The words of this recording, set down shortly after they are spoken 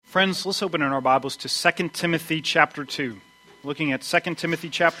Friends, let's open in our Bibles to 2 Timothy chapter 2. Looking at 2 Timothy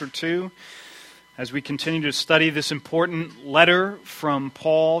chapter 2 as we continue to study this important letter from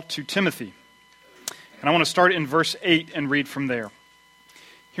Paul to Timothy. And I want to start in verse 8 and read from there.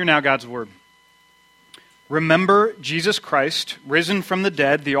 Hear now God's word. Remember Jesus Christ, risen from the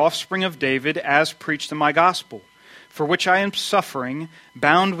dead, the offspring of David, as preached in my gospel, for which I am suffering,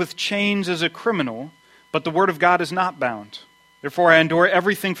 bound with chains as a criminal, but the word of God is not bound. Therefore I endure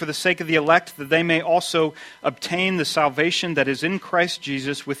everything for the sake of the elect, that they may also obtain the salvation that is in Christ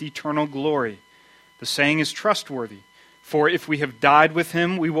Jesus with eternal glory. The saying is trustworthy. For if we have died with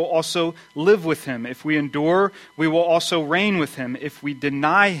him, we will also live with him. If we endure, we will also reign with him. If we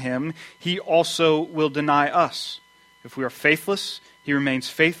deny him, he also will deny us. If we are faithless, he remains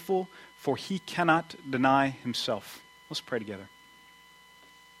faithful, for he cannot deny himself. Let's pray together.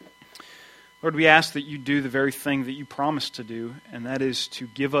 Lord, we ask that you do the very thing that you promised to do, and that is to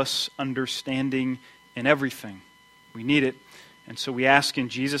give us understanding in everything. We need it, and so we ask in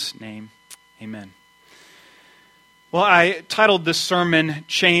Jesus' name, amen. Well, I titled this sermon,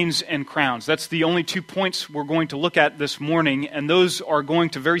 Chains and Crowns. That's the only 2 points we're going to look at this morning, and those are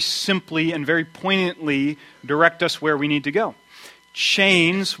going to very simply and very poignantly direct us where we need to go.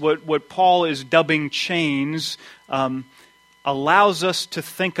 Chains, what Paul is dubbing chains, allows us to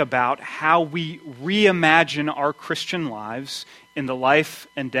think about how we reimagine our Christian lives in the life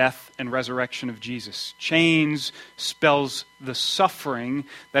and death and resurrection of Jesus. Chains spells the suffering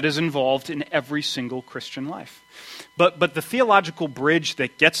that is involved in every single Christian life. But the theological bridge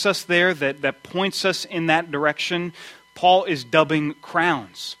that gets us there, that points us in that direction, Paul is dubbing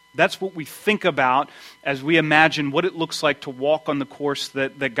crowns. That's what we think about as we imagine what it looks like to walk on the course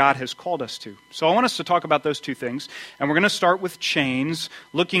that God has called us to. So I want us to talk about those two things, and we're going to start with chains,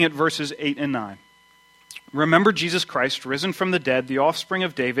 looking at verses 8 and 9. Remember Jesus Christ, risen from the dead, the offspring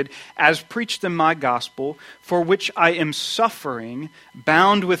of David, as preached in my gospel, for which I am suffering,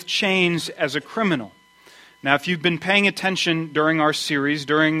 bound with chains as a criminal. Now, if you've been paying attention during our series,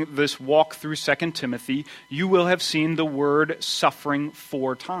 during this walk through 2 Timothy, you will have seen the word suffering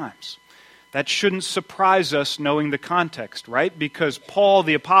 4 times. That shouldn't surprise us knowing the context, right? Because Paul,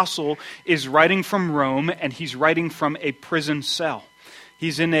 the apostle, is writing from Rome, and he's writing from a prison cell.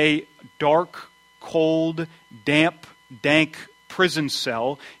 He's in a dark, cold, damp, dank prison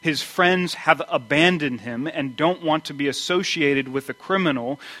cell. His friends have abandoned him and don't want to be associated with a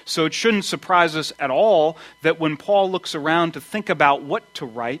criminal. So it shouldn't surprise us at all that when Paul looks around to think about what to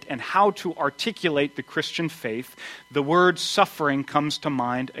write and how to articulate the Christian faith, the word suffering comes to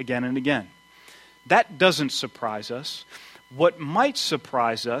mind again and again. That doesn't surprise us. What might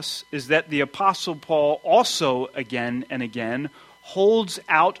surprise us is that the Apostle Paul also again and again holds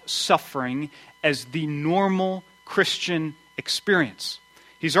out suffering as the normal Christian experience.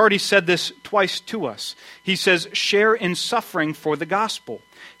 He's already said this twice to us. He says, share in suffering for the gospel.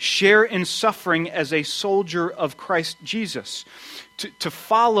 Share in suffering as a soldier of Christ Jesus. To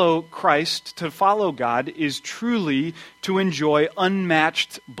follow Christ, to follow God, is truly to enjoy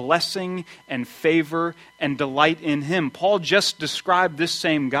unmatched blessing and favor and delight in Him. Paul just described this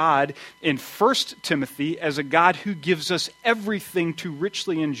same God in 1 Timothy as a God who gives us everything to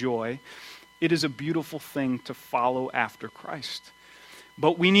richly enjoy. It is a beautiful thing to follow after Christ.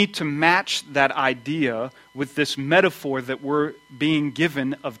 But we need to match that idea with this metaphor that we're being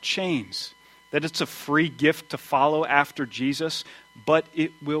given of chains. That it's a free gift to follow after Jesus, but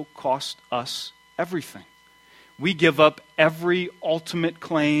it will cost us everything. We give up every ultimate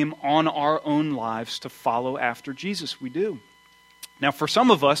claim on our own lives to follow after Jesus. We do. Now, for some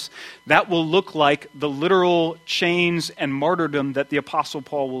of us, that will look like the literal chains and martyrdom that the Apostle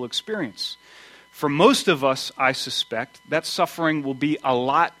Paul will experience. For most of us, I suspect, that suffering will be a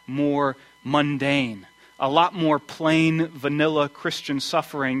lot more mundane, a lot more plain, vanilla Christian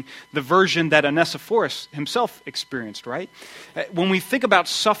suffering, the version that Onesiphorus himself experienced, right? When we think about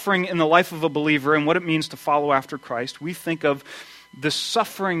suffering in the life of a believer and what it means to follow after Christ, we think of the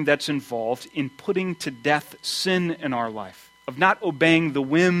suffering that's involved in putting to death sin in our life, of not obeying the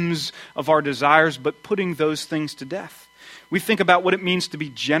whims of our desires, but putting those things to death. We think about what it means to be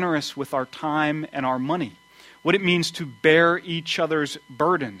generous with our time and our money, what it means to bear each other's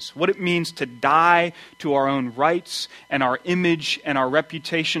burdens, what it means to die to our own rights and our image and our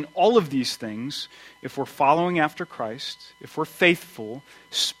reputation. All of these things, if we're following after Christ, if we're faithful,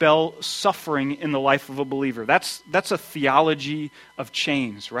 spell suffering in the life of a believer. That's a theology of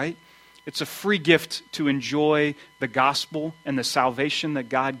chains, right? It's a free gift to enjoy the gospel and the salvation that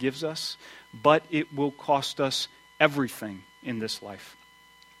God gives us, but it will cost us everything in this life.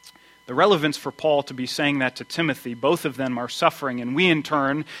 The relevance for Paul to be saying that to Timothy, both of them are suffering, and we in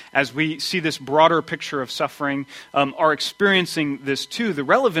turn, as we see this broader picture of suffering, are experiencing this too. The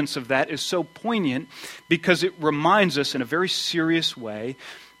relevance of that is so poignant because it reminds us in a very serious way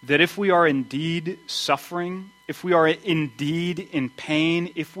that if we are indeed suffering, if we are indeed in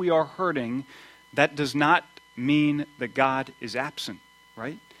pain, if we are hurting, that does not mean that God is absent,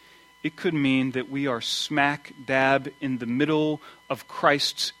 right? It could mean that we are smack dab in the middle of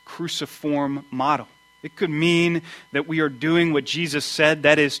Christ's cruciform model. It could mean that we are doing what Jesus said,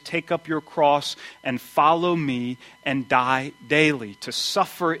 that is, take up your cross and follow me and die daily. To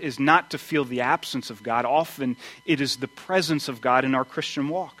suffer is not to feel the absence of God. Often it is the presence of God in our Christian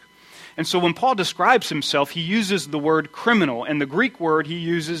walk. And so when Paul describes himself, he uses the word criminal, and the Greek word he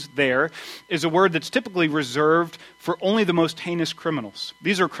uses there is a word that's typically reserved for only the most heinous criminals.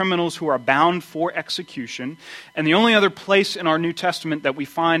 These are criminals who are bound for execution, and the only other place in our New Testament that we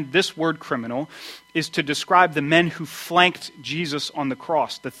find this word criminal is to describe the men who flanked Jesus on the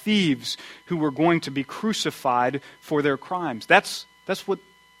cross, the thieves who were going to be crucified for their crimes. That's what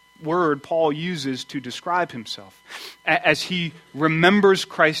word Paul uses to describe himself. As he remembers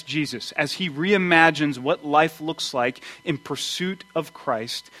Christ Jesus, as he reimagines what life looks like in pursuit of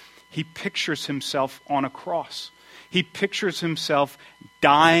Christ, he pictures himself on a cross. He pictures himself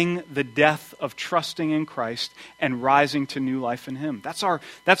dying the death of trusting in Christ and rising to new life in him. That's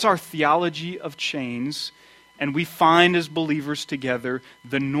our theology of chains, and we find as believers together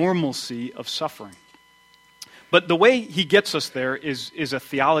the normalcy of suffering. But the way he gets us there is a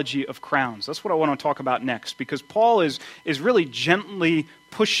theology of crowns. That's what I want to talk about next, because Paul is really gently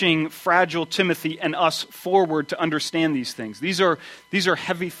pushing fragile Timothy and us forward to understand these things. These are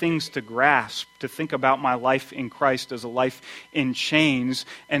heavy things to grasp, to think about my life in Christ as a life in chains.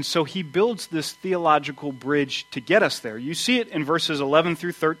 And so he builds this theological bridge to get us there. You see it in verses 11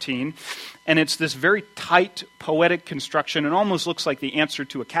 through 13, and it's this very tight, poetic construction. It almost looks like the answer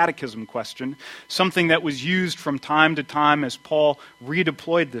to a catechism question, something that was used from time to time as Paul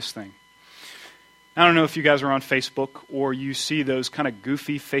redeployed this thing. I don't know if you guys are on Facebook or you see those kind of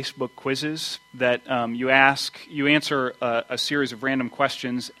goofy Facebook quizzes that you answer a series of random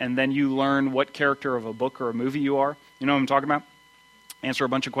questions, and then you learn what character of a book or a movie you are. You know what I'm talking about? Answer a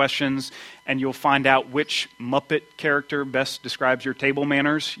bunch of questions, and you'll find out which Muppet character best describes your table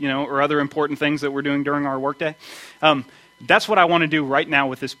manners, or other important things that we're doing during our workday. That's what I want to do right now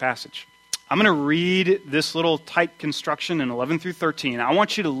with this passage. I'm going to read this little tight construction in 11 through 13. I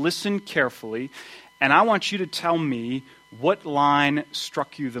want you to listen carefully, and I want you to tell me what line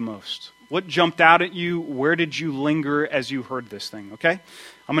struck you the most. What jumped out at you? Where did you linger as you heard this thing? Okay?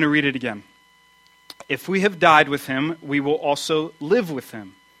 I'm going to read it again. If we have died with him, we will also live with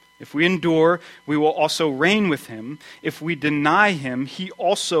him. If we endure, we will also reign with him. If we deny him, he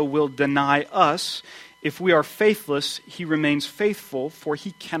also will deny us. If we are faithless, he remains faithful, for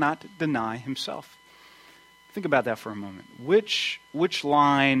he cannot deny himself. Think about that for a moment. Which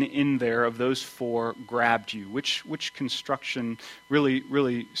line in there of those four grabbed you? Which construction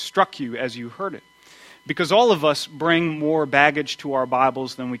really struck you as you heard it? Because all of us bring more baggage to our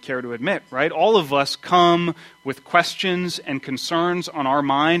Bibles than we care to admit, right? All of us come with questions and concerns on our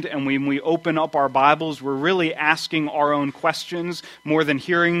mind, and when we open up our Bibles, we're really asking our own questions more than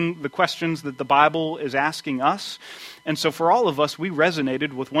hearing the questions that the Bible is asking us. And so for all of us, we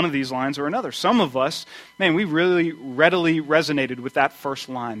resonated with one of these lines or another. Some of us, we really readily resonated with that first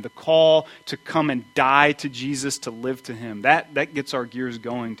line, the call to come and die to Jesus, to live to him. That gets our gears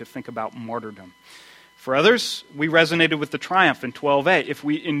going to think about martyrdom. For others, we resonated with the triumph in 12a. If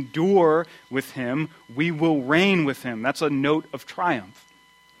we endure with him, we will reign with him. That's a note of triumph.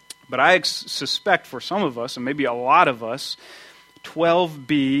 But I suspect for some of us, and maybe a lot of us,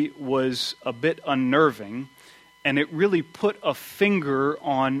 12b was a bit unnerving, and it really put a finger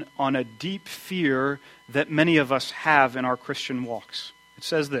on a deep fear that many of us have in our Christian walks. It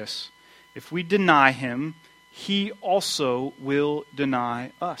says this: if we deny him, he also will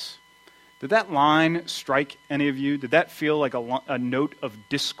deny us. Did that line strike any of you? Did that feel like a note of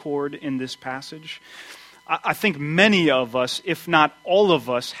discord in this passage? I think many of us, if not all of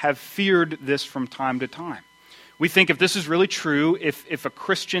us, have feared this from time to time. We think if this is really true, if a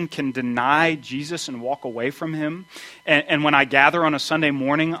Christian can deny Jesus and walk away from him, and when I gather on a Sunday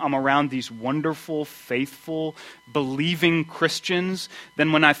morning, I'm around these wonderful, faithful, believing Christians,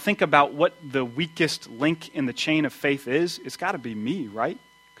 then when I think about what the weakest link in the chain of faith is, it's got to be me, right?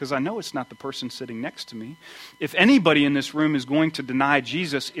 Because I know it's not the person sitting next to me. If anybody in this room is going to deny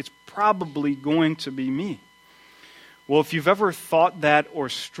Jesus, it's probably going to be me. Well, if you've ever thought that or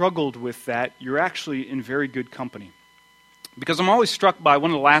struggled with that, you're actually in very good company. because I'm always struck by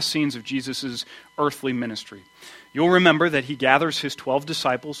one of the last scenes of Jesus' earthly ministry. You'll remember that he gathers his 12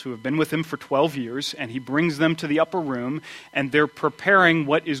 disciples who have been with him for 12 years, and he brings them to the upper room, and they're preparing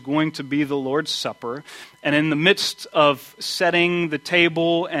what is going to be the Lord's Supper. And in the midst of setting the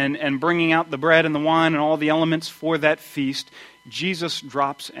table and bringing out the bread and the wine and all the elements for that feast, Jesus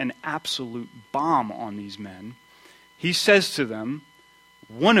drops an absolute bomb on these men. He says to them,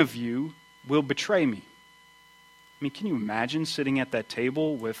 "One of you will betray me." I mean, can you imagine sitting at that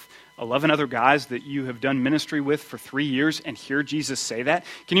table with 11 other guys that you have done ministry with for 3 years and hear Jesus say that?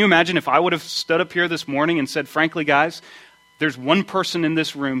 Can you imagine if I would have stood up here this morning and said, "Frankly, guys, there's one person in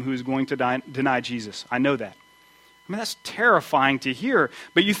this room who is going to deny Jesus. I know that." I mean, that's terrifying to hear.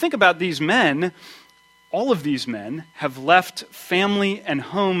 But you think about these men. All of these men have left family and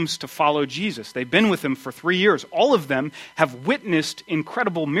homes to follow Jesus. They've been with him for 3 years. All of them have witnessed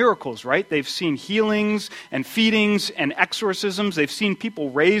incredible miracles, right? They've seen healings and feedings and exorcisms. They've seen people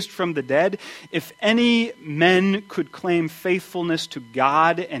raised from the dead. If any men could claim faithfulness to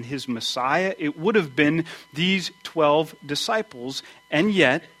God and his Messiah, it would have been these 12 disciples. And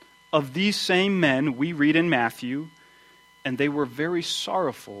yet, of these same men, we read in Matthew, "And they were very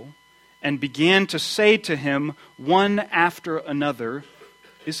sorrowful, and began to say to him one after another,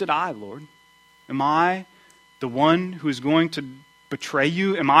 'Is it I, Lord? Am I the one who is going to betray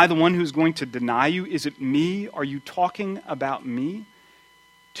you? Am I the one who is going to deny you? Is it me? Are you talking about me?'"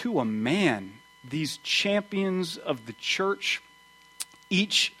 To a man, these champions of the church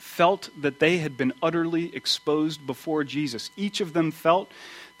each felt that they had been utterly exposed before Jesus. Each of them felt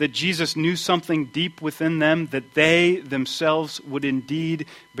that Jesus knew something deep within them, that they themselves would indeed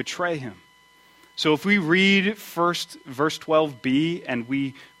betray him. So if we read first verse 12b and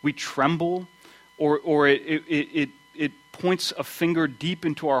we tremble, or it points a finger deep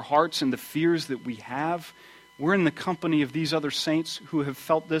into our hearts and the fears that we have, we're in the company of these other saints who have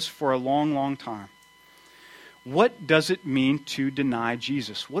felt this for a long, long time. What does it mean to deny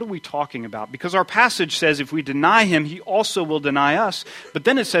Jesus? What are we talking about? Because our passage says if we deny him, he also will deny us. But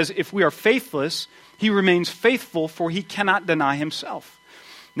then it says if we are faithless, he remains faithful, for he cannot deny himself.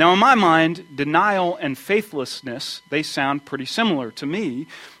 Now in my mind, denial and faithlessness, they sound pretty similar to me.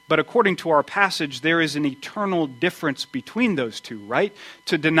 But according to our passage, there is an eternal difference between those two, right?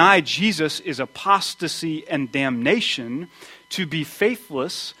 To deny Jesus is apostasy and damnation. To be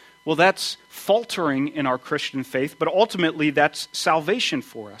faithless, well, that's faltering in our Christian faith, but ultimately that's salvation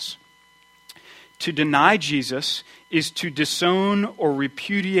for us. To deny Jesus is to disown or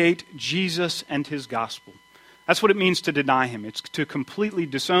repudiate Jesus and his gospel. That's what it means to deny him. It's to completely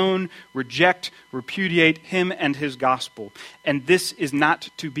disown, reject, repudiate him and his gospel. And this is not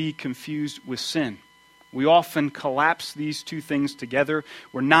to be confused with sin. We often collapse these two things together.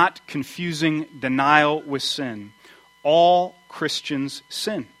 We're not confusing denial with sin. All Christians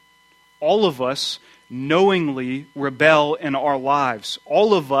sin. All of us knowingly rebel in our lives.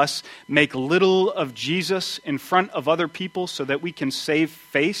 All of us make little of Jesus in front of other people so that we can save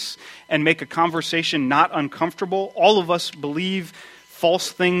face and make a conversation not uncomfortable. All of us believe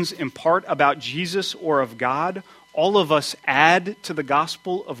false things in part about Jesus or of God. All of us add to the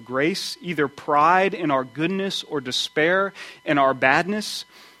gospel of grace either pride in our goodness or despair in our badness.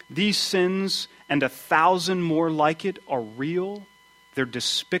 These sins and 1,000 more like it are real. They're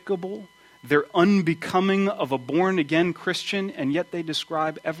despicable. They're unbecoming of a born-again Christian, and yet they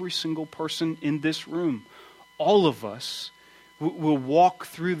describe every single person in this room. All of us will walk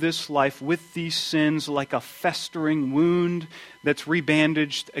through this life with these sins like a festering wound that's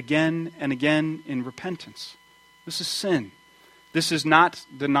rebandaged again and again in repentance. This is sin. This is not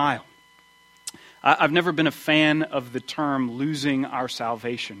denial. I've never been a fan of the term losing our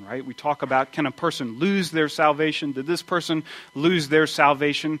salvation, right? We talk about, can a person lose their salvation? Did this person lose their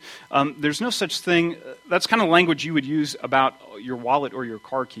salvation? There's no such thing. That's kind of language you would use about your wallet or your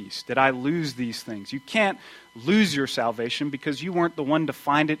car keys. Did I lose these things? You can't lose your salvation because you weren't the one to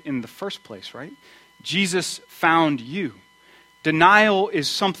find it in the first place, right? Jesus found you. Denial is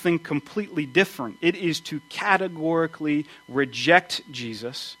something completely different. It is to categorically reject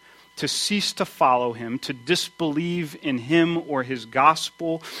Jesus, to cease to follow him, to disbelieve in him or his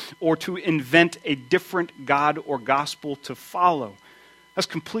gospel, or to invent a different God or gospel to follow. That's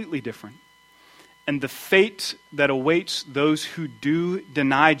completely different. And the fate that awaits those who do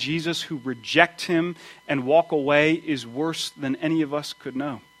deny Jesus, who reject him and walk away, is worse than any of us could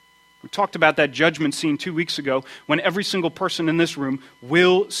know. We talked about that judgment scene 2 weeks ago when every single person in this room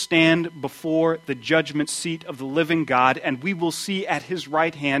will stand before the judgment seat of the living God, and we will see at his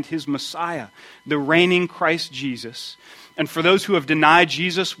right hand his Messiah, the reigning Christ Jesus. And for those who have denied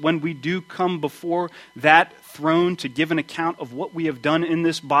Jesus, when we do come before that throne to give an account of what we have done in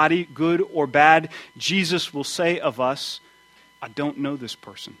this body, good or bad, Jesus will say of us, I don't know this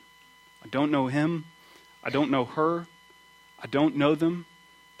person. I don't know him. I don't know her. I don't know them.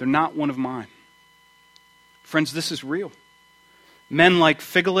 They're not one of mine. Friends, this is real. Men like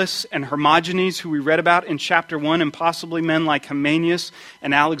Phygelus and Hermogenes, who we read about in chapter 1, and possibly men like Hymenaeus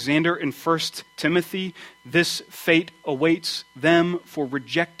and Alexander in 1 Timothy, this fate awaits them for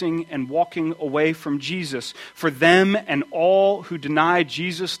rejecting and walking away from Jesus. For them and all who deny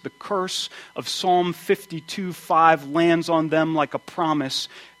Jesus, the curse of Psalm 52:5 lands on them like a promise.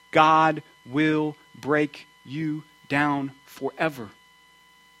 God will break you down forever.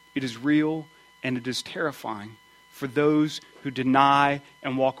 It is real and it is terrifying for those who deny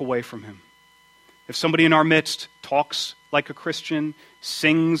and walk away from him. If somebody in our midst talks like a Christian,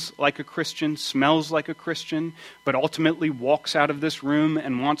 sings like a Christian, smells like a Christian, but ultimately walks out of this room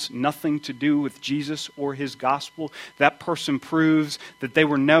and wants nothing to do with Jesus or his gospel, that person proves that they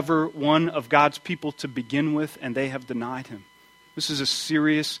were never one of God's people to begin with, and they have denied him. This is a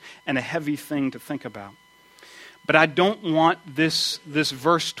serious and a heavy thing to think about. But I don't want this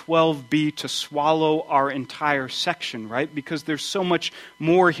verse 12b to swallow our entire section, right? Because there's so much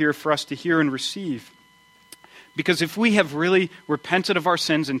more here for us to hear and receive. Because if we have really repented of our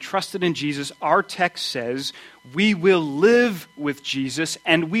sins and trusted in Jesus, our text says we will live with Jesus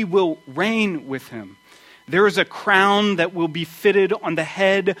and we will reign with him. There is a crown that will be fitted on the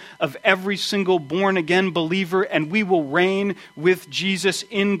head of every single born-again believer, and we will reign with Jesus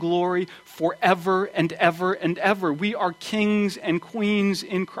in glory forever and ever and ever. We are kings and queens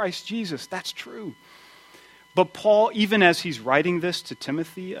in Christ Jesus. That's true. But Paul, even as he's writing this to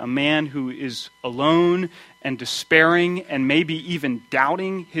Timothy, a man who is alone and despairing and maybe even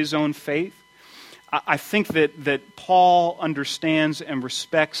doubting his own faith, I think that Paul understands and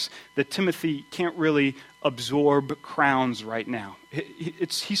respects that Timothy can't really absorb crowns right now.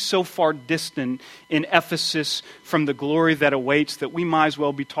 He's so far distant in Ephesus from the glory that awaits that we might as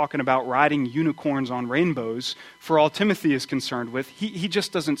well be talking about riding unicorns on rainbows for all Timothy is concerned with. He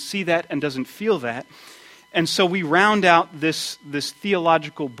just doesn't see that and doesn't feel that. And so we round out this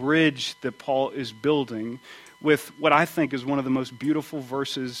theological bridge that Paul is building with what I think is one of the most beautiful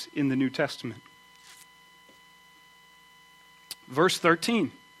verses in the New Testament. Verse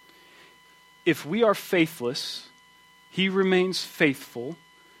 13, if we are faithless, he remains faithful,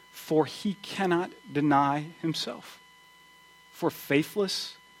 for he cannot deny himself. For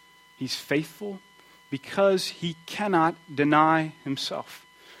faithless, he's faithful because he cannot deny himself.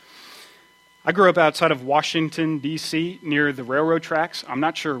 I grew up outside of Washington, D.C., near the railroad tracks. I'm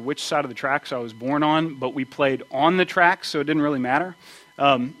not sure which side of the tracks I was born on, but we played on the tracks, so it didn't really matter.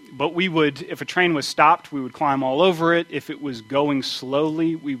 But we would, if a train was stopped, we would climb all over it. If it was going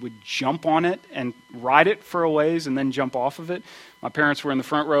slowly, we would jump on it and ride it for a ways and then jump off of it. My parents were in the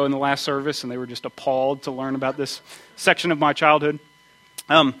front row in the last service, and they were just appalled to learn about this section of my childhood.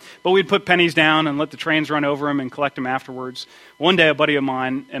 But we'd put pennies down and let the trains run over them and collect them afterwards. One day, a buddy of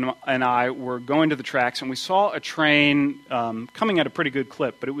mine and I were going to the tracks, and we saw a train coming at a pretty good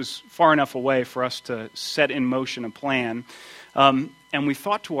clip, but it was far enough away for us to set in motion a plan. And we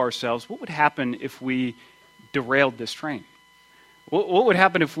thought to ourselves, what would happen if we derailed this train? What would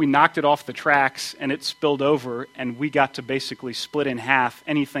happen if we knocked it off the tracks and it spilled over and we got to basically split in half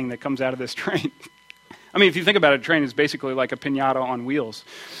anything that comes out of this train? I mean, if you think about it, a train is basically like a piñata on wheels.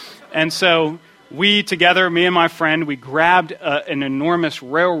 And so we together, me and my friend, we grabbed an enormous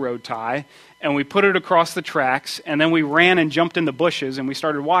railroad tie and we put it across the tracks, and then we ran and jumped in the bushes and we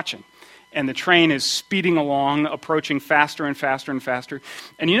started watching. And the train is speeding along, approaching faster and faster and faster.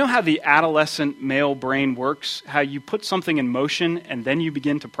 And you know how the adolescent male brain works? How you put something in motion and then you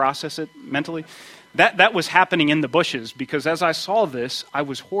begin to process it mentally? That was happening in the bushes, because as I saw this, I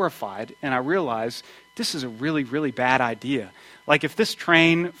was horrified and I realized this is a really, really bad idea. Like, if this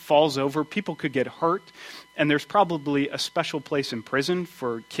train falls over, people could get hurt, and there's probably a special place in prison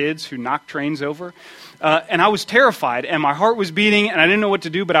for kids who knock trains over. And I was terrified, and my heart was beating, and I didn't know what to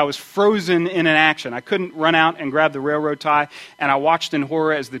do, but I was frozen in an action. I couldn't run out and grab the railroad tie, and I watched in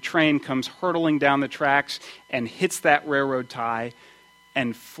horror as the train comes hurtling down the tracks and hits that railroad tie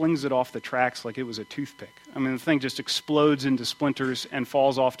and flings it off the tracks like it was a toothpick. I mean, the thing just explodes into splinters and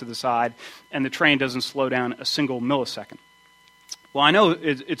falls off to the side, and the train doesn't slow down a single millisecond. Well, I know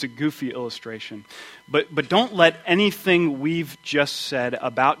it's a goofy illustration, but don't let anything we've just said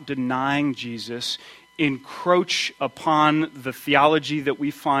about denying Jesus encroach upon the theology that we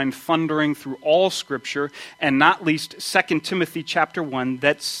find thundering through all Scripture, and not least 2 Timothy chapter 1,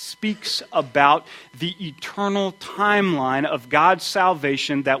 that speaks about the eternal timeline of God's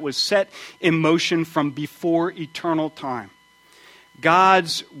salvation that was set in motion from before eternal time.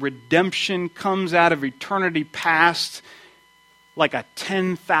 God's redemption comes out of eternity past like a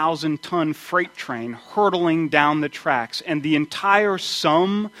 10,000-ton freight train hurtling down the tracks. And the entire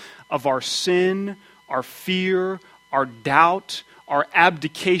sum of our sin, our fear, our doubt, our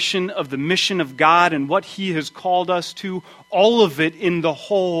abdication of the mission of God and what He has called us to, all of it in the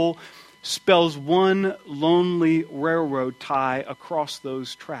whole spells one lonely railroad tie across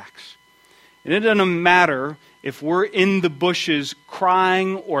those tracks. And it doesn't matter if we're in the bushes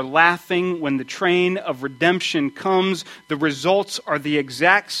crying or laughing when the train of redemption comes, the results are the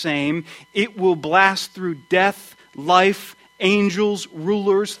exact same. It will blast through death, life, angels,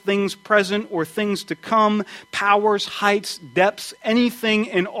 rulers, things present or things to come, powers, heights, depths, anything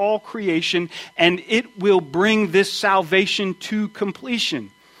in all creation, and it will bring this salvation to completion.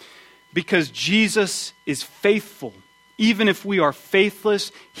 Because Jesus is faithful. Even if we are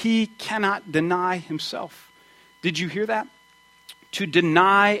faithless, He cannot deny Himself. Did you hear that? To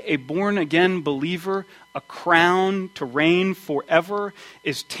deny a born-again believer a crown to reign forever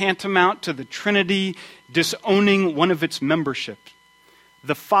is tantamount to the Trinity disowning one of its membership.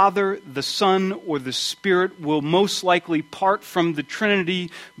 The Father, the Son, or the Spirit will most likely part from the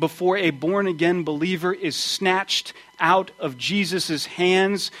Trinity before a born-again believer is snatched out of Jesus'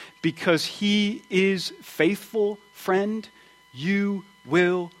 hands, because He is faithful. Friend, you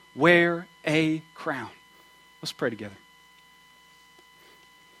will wear a crown. Let's pray together.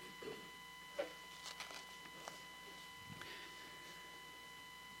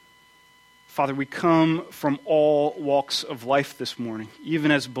 Father, we come from all walks of life this morning. Even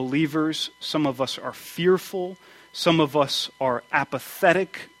as believers, some of us are fearful, some of us are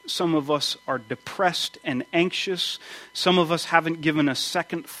apathetic, some of us are depressed and anxious, some of us haven't given a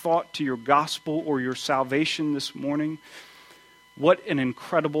second thought to your gospel or your salvation this morning. What an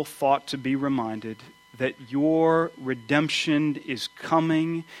incredible thought to be reminded that your redemption is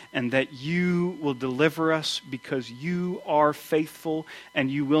coming and that you will deliver us because you are faithful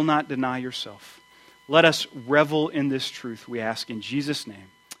and you will not deny yourself. Let us revel in this truth, we ask in Jesus' name.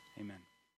 Amen.